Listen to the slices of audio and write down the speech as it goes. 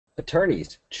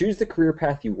Attorneys, choose the career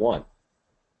path you want.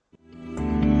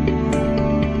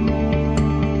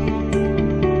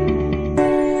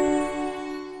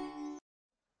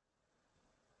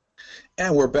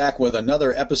 And we're back with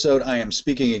another episode. I am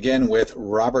speaking again with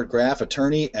Robert Graff,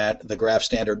 attorney at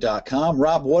thegraffstandard.com.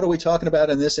 Rob, what are we talking about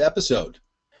in this episode?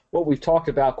 Well, we've talked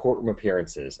about courtroom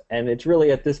appearances, and it's really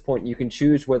at this point you can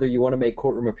choose whether you want to make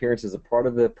courtroom appearances a part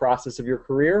of the process of your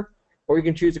career, or you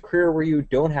can choose a career where you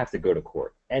don't have to go to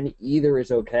court, and either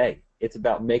is okay. It's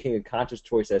about making a conscious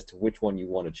choice as to which one you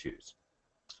want to choose.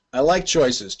 I like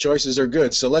choices. Choices are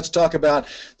good. So let's talk about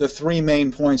the three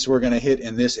main points we're going to hit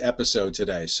in this episode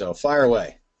today. So fire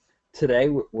away. Today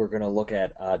we're going to look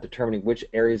at determining which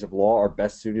areas of law are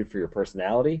best suited for your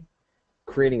personality,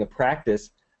 creating a practice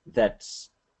that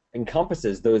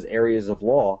encompasses those areas of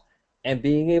law, and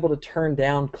being able to turn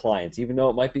down clients, even though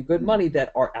it might be good money,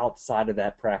 that are outside of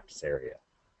that practice area.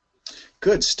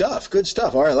 Good stuff. Good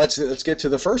stuff. All right, let's get to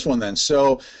the first one then.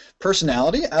 So,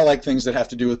 personality. I like things that have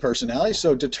to do with personality.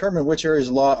 So, determine which areas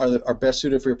of law are best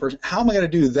suited for your person. How am I going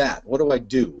to do that? What do I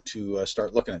do to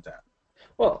start looking at that?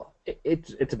 Well,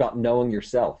 it's about knowing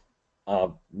yourself.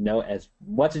 Know as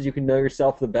much as you can know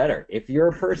yourself, the better. If you're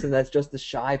a person that's just a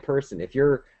shy person, if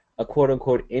you're a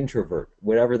quote-unquote introvert,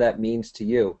 whatever that means to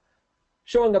you,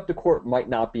 showing up to court might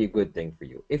not be a good thing for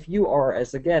you. If you are,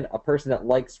 as again, a person that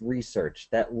likes research,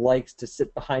 that likes to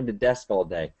sit behind a desk all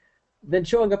day, then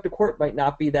showing up to court might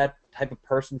not be that type of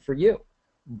person for you.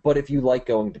 But if you like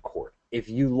going to court, if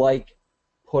you like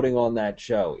putting on that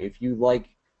show, if you like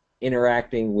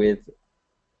interacting with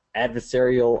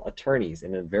adversarial attorneys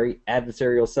in a very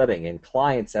adversarial setting and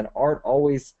clients that aren't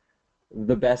always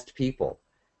the best people,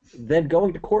 then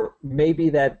going to court may be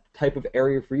that type of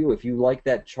area for you if you like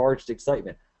that charged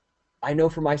excitement. I know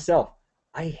for myself,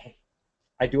 I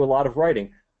do a lot of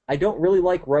writing. I don't really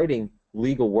like writing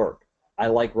legal work. I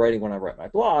like writing when I write my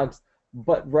blogs,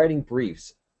 but writing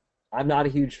briefs, I'm not a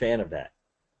huge fan of that.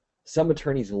 Some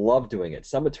attorneys love doing it.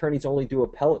 Some attorneys only do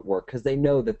appellate work because they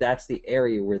know that that's the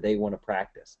area where they want to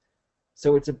practice.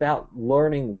 So it's about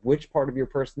learning which part of your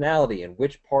personality and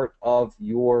which part of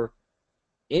your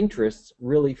interests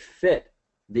really fit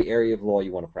the area of law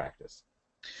you want to practice.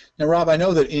 Now, Rob, I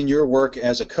know that in your work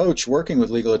as a coach working with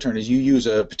legal attorneys, you use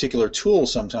a particular tool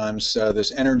sometimes,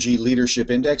 this Energy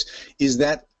Leadership Index. Is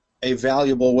that a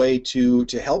valuable way to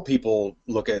help people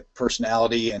look at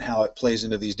personality and how it plays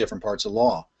into these different parts of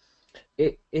law?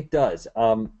 It does.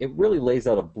 It really lays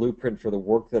out a blueprint for the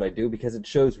work that I do because it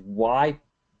shows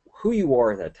who you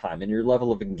are at that time and your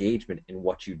level of engagement in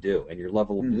what you do and your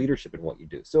level of leadership in what you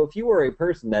do. So if you are a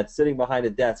person that's sitting behind a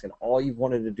desk and all you've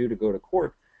wanted to do to go to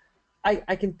court,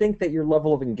 I can think that your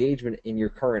level of engagement in your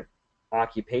current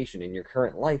occupation, in your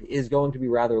current life, is going to be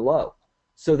rather low.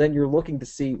 So then you're looking to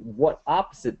see what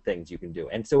opposite things you can do.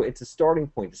 And so it's a starting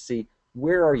point to see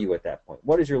where are you at that point.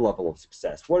 What is your level of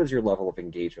success? What is your level of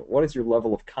engagement? What is your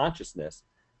level of consciousness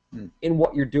in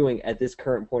what you're doing at this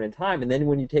current point in time? And then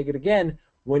when you take it again,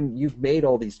 when you've made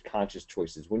all these conscious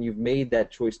choices, when you've made that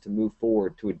choice to move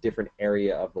forward to a different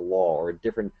area of the law or a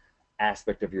different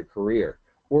aspect of your career,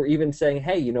 or even saying,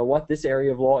 hey, you know what, this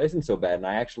area of law isn't so bad and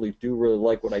I actually do really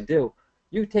like what I do,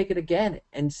 you take it again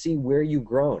and see where you've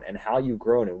grown and how you've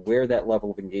grown and where that level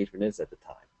of engagement is at the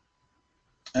time.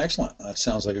 Excellent. That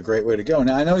sounds like a great way to go.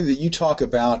 Now, I know that you talk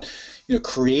about,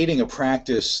 creating a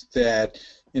practice that,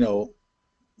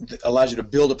 allows you to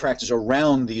build a practice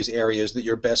around these areas that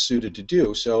you're best suited to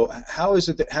do. So how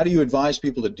do you advise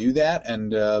people to do that,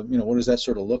 and what does that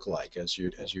sort of look like as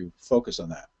you focus on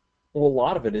that? Well, a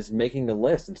lot of it is making the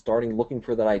list and starting looking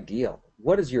for that ideal.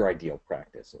 What is your ideal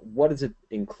practice? What does it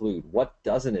include? What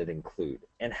doesn't it include?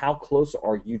 And how close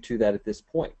are you to that at this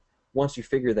point? Once you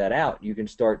figure that out, you can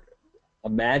start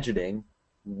imagining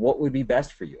what would be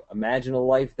best for you. Imagine a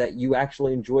life that you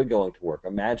actually enjoy going to work.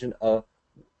 Imagine a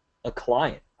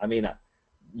client. I mean,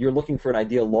 you're looking for an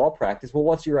ideal law practice. Well,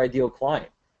 what's your ideal client?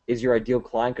 Is your ideal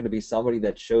client going to be somebody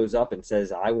that shows up and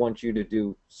says, I want you to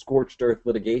do scorched earth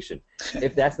litigation?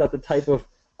 If that's not the type of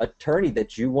attorney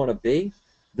that you want to be,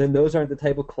 then those aren't the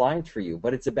type of clients for you.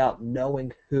 But it's about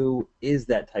knowing who is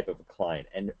that type of a client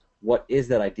and what is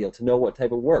that ideal, to know what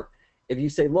type of work. If you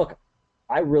say, look,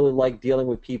 I really like dealing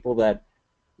with people that,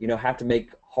 have to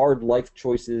make hard life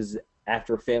choices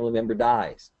after a family member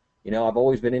dies. I've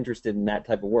always been interested in that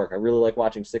type of work. I really like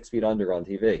watching 6 Feet Under on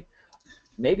TV.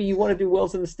 Maybe you want to do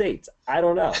wills in the States. I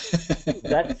don't know.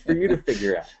 That's for you to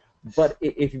figure out. But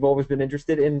if you've always been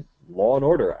interested in law and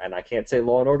order, and I can't say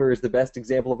law and order is the best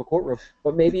example of a courtroom,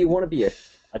 but maybe you want to be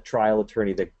a trial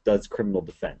attorney that does criminal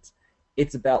defense.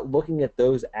 It's about looking at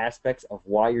those aspects of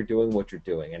why you're doing what you're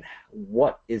doing and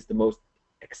what is the most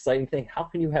exciting thing. How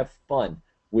can you have fun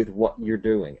with what you're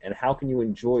doing, and how can you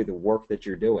enjoy the work that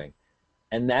you're doing?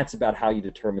 And that's about how you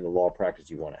determine the law practice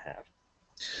you want to have.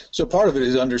 So part of it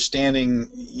is understanding,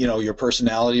 your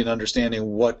personality and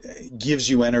understanding what gives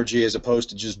you energy as opposed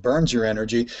to just burns your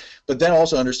energy, but then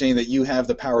also understanding that you have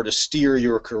the power to steer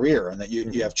your career and that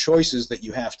you have choices that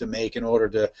you have to make in order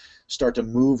to start to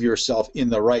move yourself in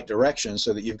the right direction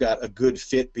so that you've got a good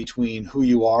fit between who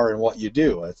you are and what you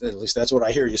do. At least that's what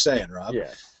I hear you saying, Rob.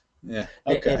 Yeah. Yeah.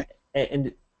 Okay.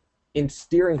 And in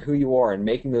steering who you are and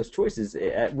making those choices,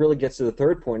 it really gets to the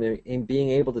third point in being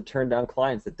able to turn down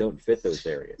clients that don't fit those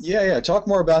areas. Yeah. Talk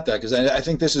more about that, because I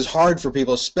think this is hard for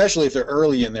people, especially if they're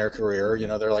early in their career.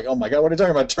 They're like, oh my God, what are you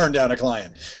talking about, turn down a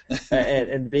client?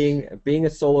 and being a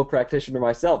solo practitioner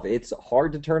myself, it's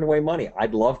hard to turn away money.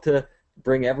 I'd love to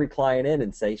bring every client in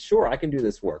and say, sure, I can do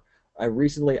this work. I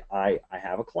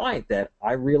have a client that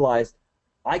I realized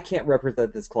I can't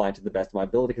represent this client to the best of my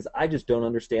ability because I just don't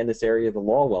understand this area of the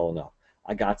law well enough.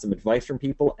 I got some advice from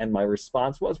people, and my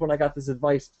response was, when I got this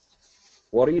advice,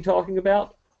 what are you talking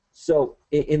about? So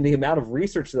in the amount of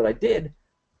research that I did,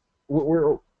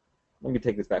 let me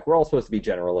take this back. We're all supposed to be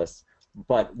generalists,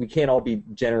 but we can't all be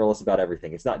generalists about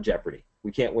everything. It's not Jeopardy.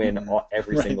 We can't win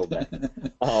every single day.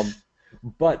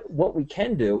 But what we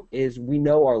can do is we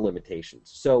know our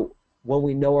limitations. So when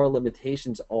we know our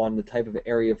limitations on the type of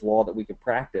area of law that we can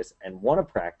practice and want to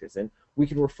practice in, we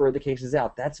can refer the cases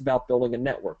out. That's about building a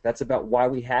network. That's about why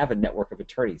we have a network of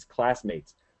attorneys,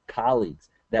 classmates, colleagues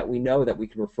that we know that we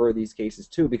can refer these cases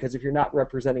to, because if you're not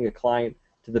representing a client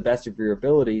to the best of your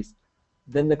abilities,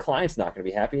 then the client's not going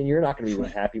to be happy and you're not going to be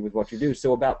happy with what you do.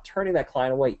 So about turning that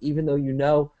client away, even though you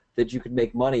know that you could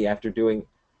make money after doing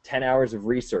 10 hours of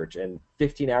research and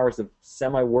 15 hours of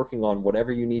semi-working on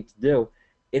whatever you need to do,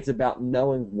 it's about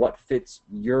knowing what fits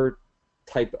your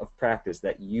type of practice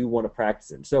that you want to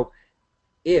practice in. So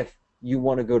if you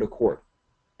want to go to court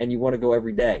and you want to go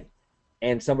every day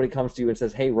and somebody comes to you and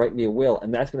says, hey, write me a will,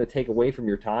 and that's going to take away from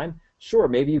your time, sure,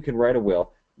 maybe you can write a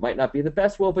will. Might not be the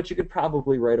best will, but you could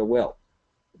probably write a will.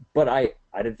 But I'd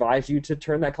advise you to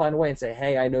turn that client away and say,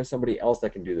 hey, I know somebody else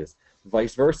that can do this.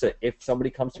 Vice versa, if somebody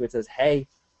comes to you and says, hey,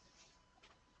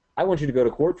 I want you to go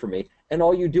to court for me, and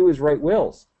all you do is write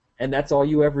wills, and that's all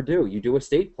you ever do, you do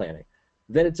estate planning,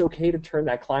 then it's okay to turn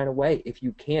that client away if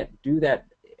you can't do that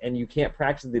and you can't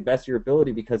practice to the best of your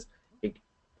ability because it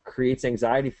creates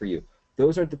anxiety for you.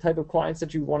 Those are the type of clients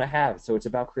that you want to have. So it's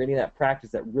about creating that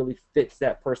practice that really fits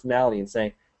that personality and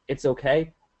saying, it's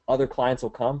okay, other clients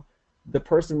will come. The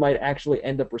person might actually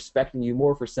end up respecting you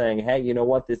more for saying, hey, you know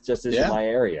what, this just isn't my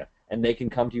area, and they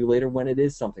can come to you later when it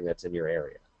is something that's in your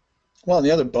area. Well, and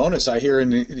the other bonus I hear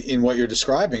in what you're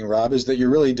describing, Rob, is that you're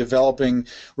really developing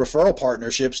referral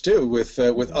partnerships too with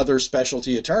other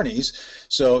specialty attorneys.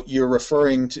 So you're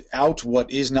referring out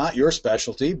what is not your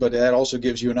specialty, but that also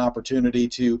gives you an opportunity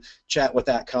to chat with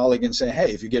that colleague and say,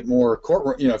 hey, if you get more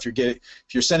court, if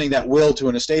you're sending that will to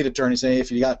an estate attorney, say,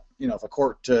 if you got, if a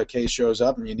court case shows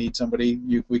up and you need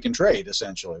somebody, we can trade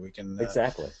essentially. We can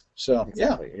exactly. So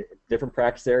exactly. Yeah, different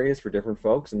practice areas for different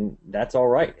folks, and that's all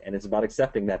right. And it's about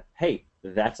accepting that, hey,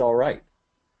 that's all right.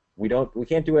 We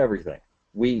can't do everything.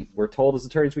 We're told as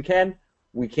attorneys we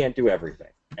can't do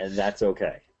everything, and that's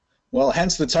okay. Well,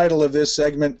 hence the title of this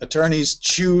segment: Attorneys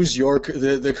Choose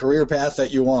the career path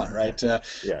that you want, right?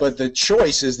 Yes. But the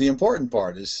choice is the important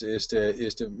part. Is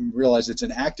to realize it's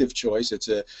an active choice.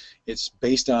 It's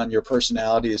based on your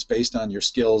personality. It's based on your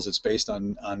skills. It's based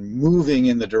on moving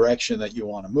in the direction that you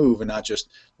want to move, and not just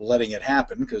letting it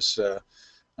happen. Because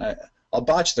I'll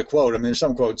botch the quote. I mean, there's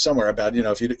some quote somewhere about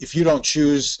if you don't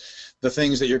choose the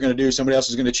things that you're going to do, somebody else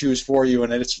is going to choose for you,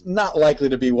 and it's not likely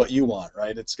to be what you want,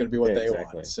 right? It's going to be what they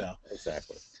want. So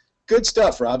exactly. Good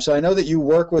stuff, Rob. So I know that you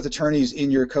work with attorneys in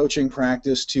your coaching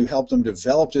practice to help them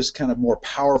develop this kind of more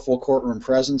powerful courtroom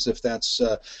presence, if that's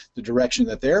the direction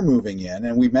that they're moving in.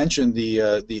 And we mentioned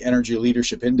the Energy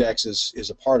Leadership Index is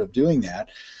a part of doing that.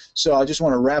 So I just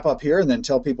want to wrap up here and then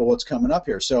tell people what's coming up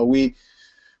here. So we've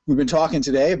been talking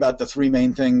today about the three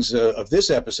main things of this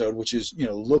episode, which is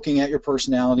looking at your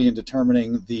personality and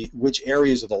determining which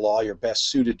areas of the law you're best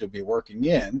suited to be working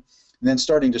in, and then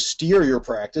starting to steer your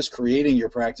practice, creating your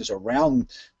practice around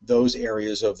those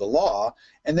areas of the law,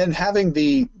 and then having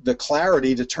the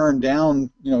clarity to turn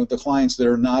down the clients that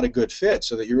are not a good fit,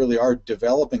 so that you really are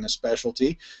developing a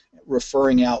specialty,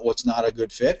 referring out what's not a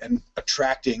good fit, and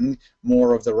attracting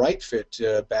more of the right fit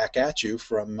back at you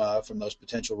from those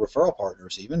potential referral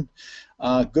partners even.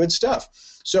 Good stuff.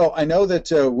 So I know that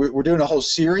we're doing a whole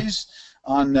series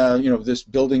on this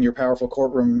building your powerful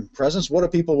courtroom presence. What do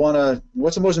people want to?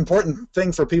 What's the most important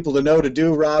thing for people to know to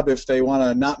do, Rob, if they want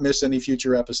to not miss any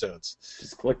future episodes?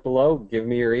 Just click below, give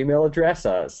me your email address,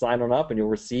 sign on up, and you'll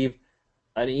receive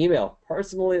an email,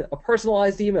 a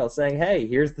personalized email saying, "Hey,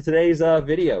 here's today's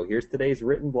video. Here's today's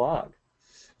written blog."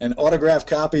 An autographed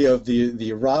copy of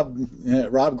the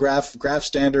Rob Graff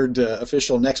Standard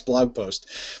official next blog post.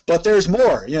 But there's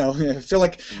more. I feel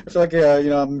like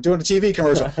I'm doing a TV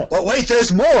commercial. But wait,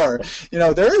 there's more.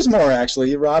 There is more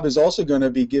actually. Rob is also going to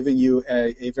be giving you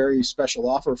a very special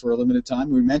offer for a limited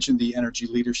time. We mentioned the Energy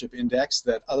Leadership Index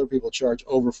that other people charge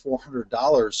over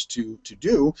 $400 to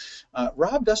do.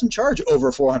 Rob doesn't charge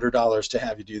over $400 to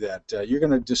have you do that. You're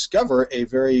going to discover a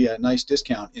very nice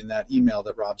discount in that email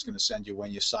that Rob's going to send you when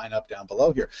you sign up down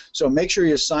below here. So make sure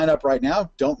you sign up right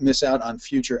now. Don't miss out on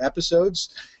future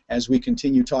episodes as we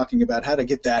continue talking about how to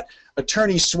get that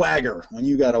attorney swagger when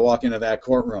you got to walk into that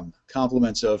courtroom.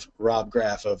 Compliments of Rob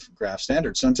Graff of Graff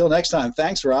Standard. So until next time,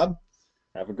 thanks, Rob.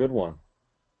 Have a good one.